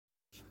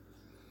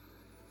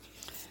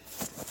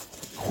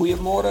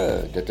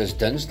Goeiemôre, dit is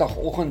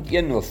Dinsdagoggend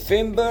 1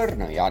 November.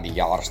 Nou ja, die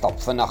jaar stap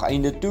vinnig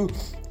einde toe.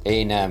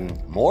 En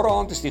môre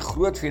aand is die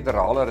groot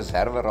Federale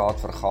Reserveraad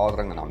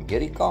vergadering in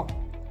Amerika,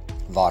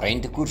 waar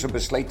rentekoerse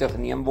besluite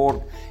geneem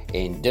word,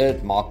 en dit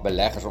maak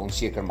beleggers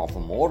onseker, maar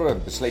vanmôre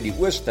besluit die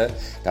ooste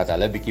dat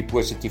hulle bietjie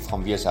positief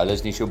gaan wees. Hulle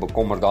is nie so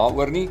bekommerd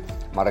daaroor nie,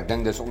 maar ek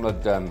dink dis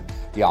omdat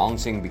die Hang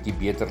Seng bietjie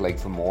beter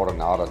lyk vanmôre,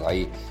 nadat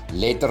hy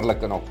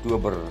letterlik in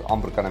Oktober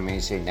amper kan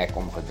mense sê nek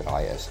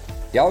omgedraai is.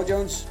 Dow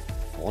Jones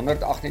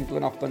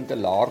 128 punte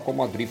laer,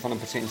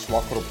 0,3%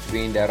 swakker op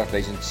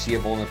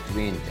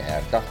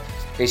 32.732.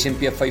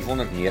 S&P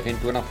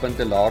 529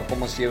 punte laer,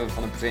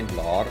 0,7%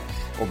 laer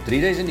op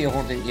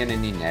 3.901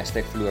 en die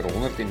Nasdaq verloor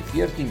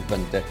 114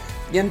 punte,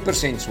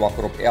 1%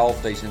 swakker op 11.102.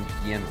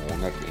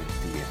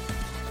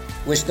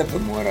 Ooste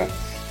vanmôre,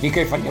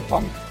 Nikkei van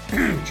Japan,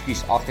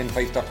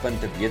 58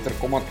 punte beter,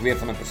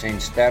 0,2%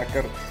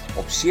 sterker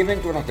op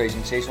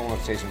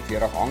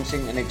 27.646. Hang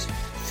Seng Index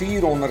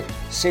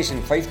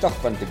 456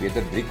 punte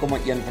beter,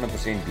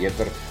 3,1%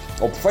 beter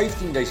op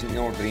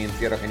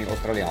 15.143 en die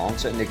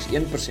Australiaanse Index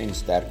 1%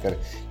 sterker,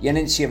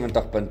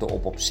 71 punte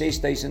op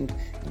 6.935.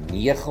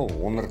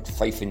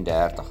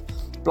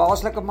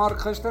 Plaaslike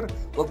mark gister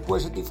ook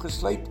positief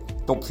gesluit.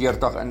 Top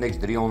 40 Index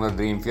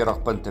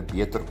 343 punte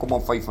beter,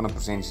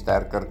 0,5%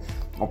 sterker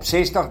op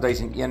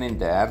 60.031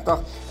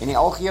 en die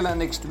algehele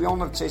Index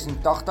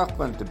 286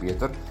 punte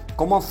beter,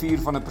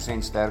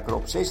 0,4% sterker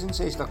op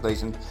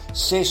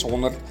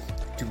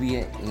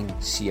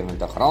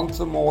 66.672. Rand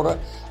vanmôre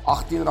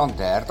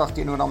R18.30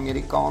 teenoor die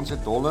Amerikaanse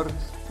dollar.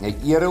 'n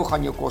euro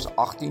gaan jou kos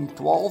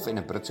R18.12 en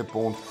 'n Britse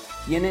pond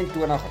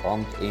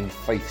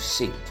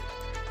R21.05.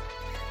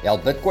 Ja,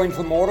 Bitcoin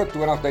vanmôre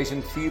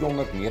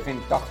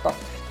 20.489,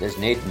 dis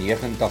net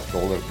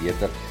 $90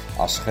 beter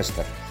as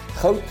gister.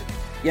 Goud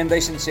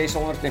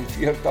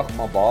 1.640,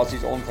 maar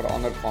basies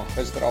onveranderd van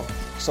gister af.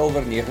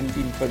 Silwer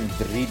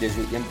 19.3, dis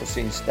so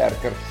 1%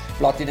 sterker.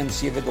 Platinum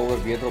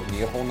 $7 beter op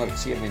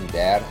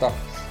 937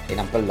 en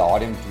dan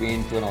palladium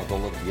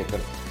 $22 beter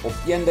op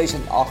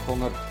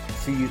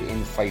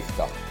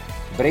 1.854.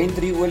 Brent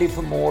olie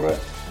vanmôre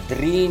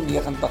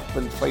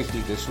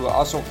 93.50, dis so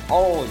asof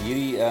al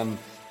hierdie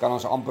kan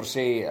ons amper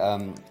sê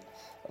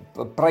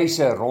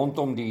pryse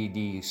rondom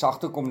die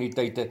sagte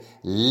kommoditeite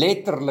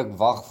letterlik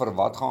wag vir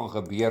wat gaan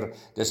gebeur.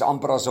 Dis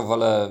amper asof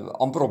hulle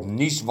amper op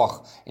nuus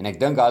wag, en ek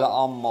dink hulle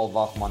almal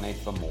wag maar net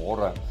vir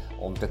môre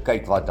om te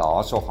kyk wat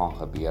daarso gaan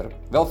gebeur.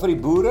 Wel, vir die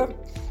boere,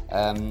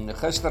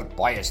 gister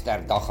baie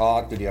sterk dag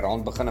gehad toe die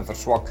rand begin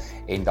verswak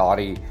en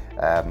daardie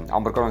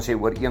amper kan ons sê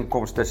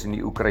ooreenkoms tussen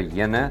die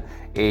Oekraïne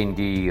en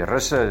die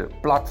Russe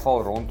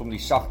platval rondom die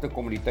sagte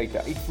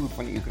kommoditeite uitvoer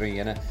van die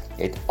Oekraïne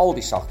het al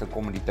die sagte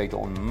kommoditeite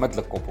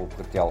onmiddellik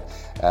opgetel.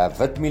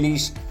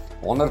 Witmielies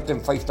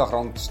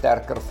R150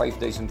 sterker,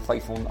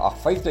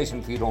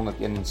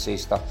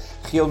 5.461.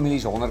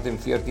 Geelmielies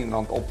R114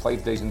 op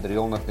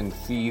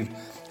 5.304.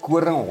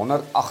 Koring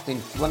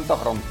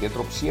R128 beter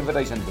op 7.395.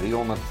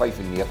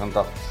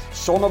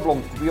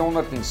 Sonneblom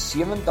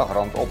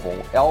R270 op 11.976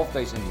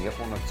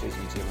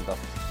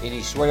 en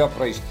die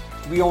sojaprys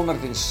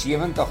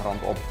R270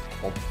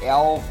 op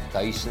 11.009.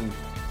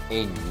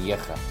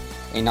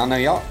 En dan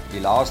nou ja,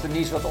 die laaste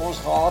nuus wat ons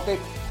gehad het,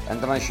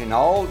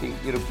 internasionaal, die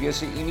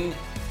Europese Unie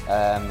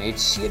het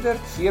sedert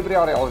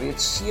Februarie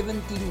alreeds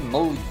 17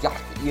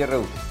 miljard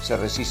euro se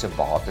Russiese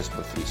bates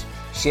bevries.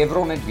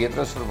 Chevron het beter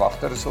as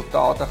verwagte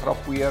resultate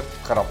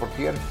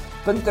gerapporteer.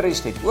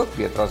 Pinterest het ook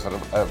beter as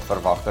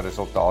verwagte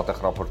resultate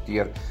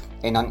gerapporteer.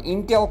 En dan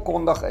Intel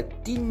kondig 'n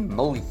 $10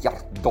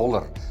 miljard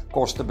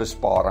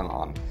kostebesparing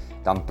aan.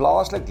 Dan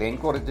plaaslik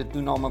Glencore het 'n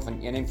toename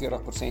van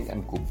 41%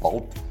 in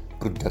kobalt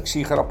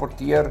produksie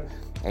gerapporteer.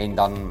 En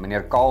dan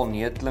meneer Karl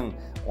Neethling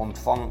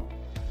ontvang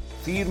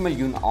 4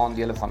 miljoen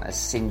aandele van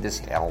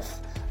Ascendis Health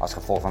as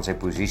gevolg van sy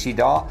posisie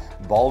daar.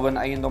 Baldwin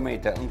Eiendom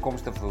het 'n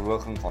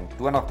inkomsteverhoging van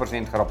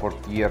 20%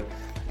 gerapporteer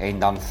en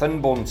dan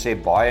Finbond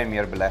sê baie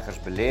meer beleggers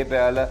belê by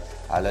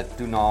hulle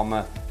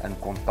toename in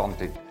kontant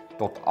het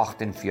tot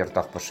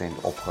 48%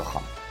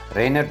 opgegaan.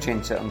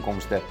 Renergen se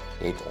inkomste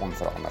het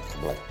onveranderd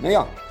gebly. Nou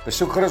ja,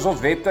 besoek gerus ons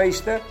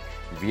webtuiste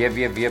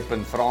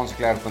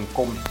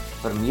www.fransklerk.com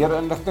vir meer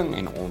inligting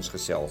en ons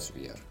gesels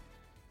weer.